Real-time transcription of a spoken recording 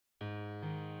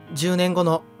10年後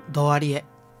のどありえ。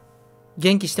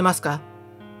元気してますか？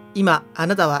今、あ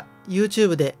なたは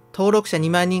YouTube で登録者2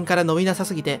万人から伸びなさ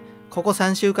すぎて、ここ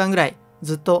3週間ぐらい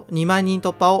ずっと2万人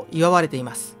突破を祝われてい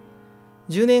ます。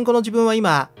10年後の自分は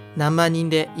今、何万人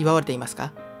で祝われています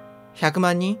か？ 100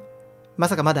 万人？ま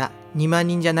さかまだ2万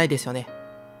人じゃないですよね。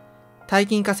大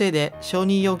金稼いで承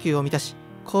認要求を満たし、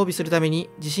交尾するために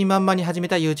自信満々に始め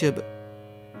た YouTube。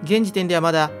現時点では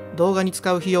まだ動画に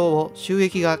使う費用を収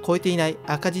益が超えていない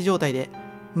赤字状態で、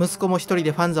息子も一人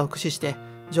でファンザを駆使して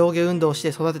上下運動をして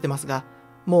育ててますが、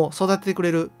もう育ててく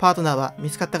れるパートナーは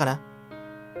見つかったかな？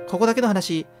ここだけの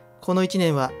話、この1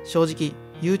年は正直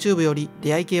YouTube より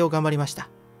出会い系を頑張りました。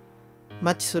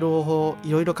マッチする方法を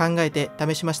いろいろ考えて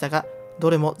試しましたが、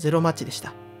どれもゼロマッチでし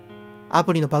た。ア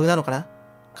プリのバグなのかな？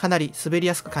かなり滑り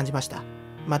やすく感じました。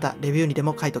またレビューにで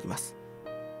も書いておきます。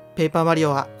ペーパーマリ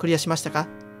オはクリアしましたか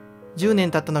？10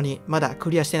年経ったのにまだ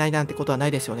クリアしてないなんてことはな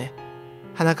いですよね。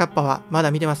花かっぱはま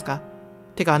だ見てますか？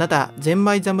てかあなた、ゼン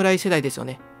マイ侍世代ですよ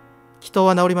ね。祈祷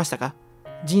は治りましたか？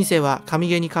人生は神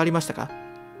ゲーに変わりましたか？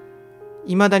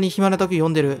未だに暇な時読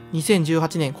んでる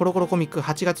2018年コロコロコミック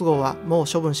8月号はもう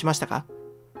処分しましたか？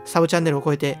サブチャンネルを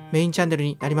超えてメインチャンネル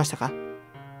になりましたか？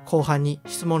後半に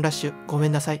質問ラッシュごめ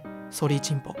んなさい。ソリー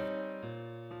チンポ。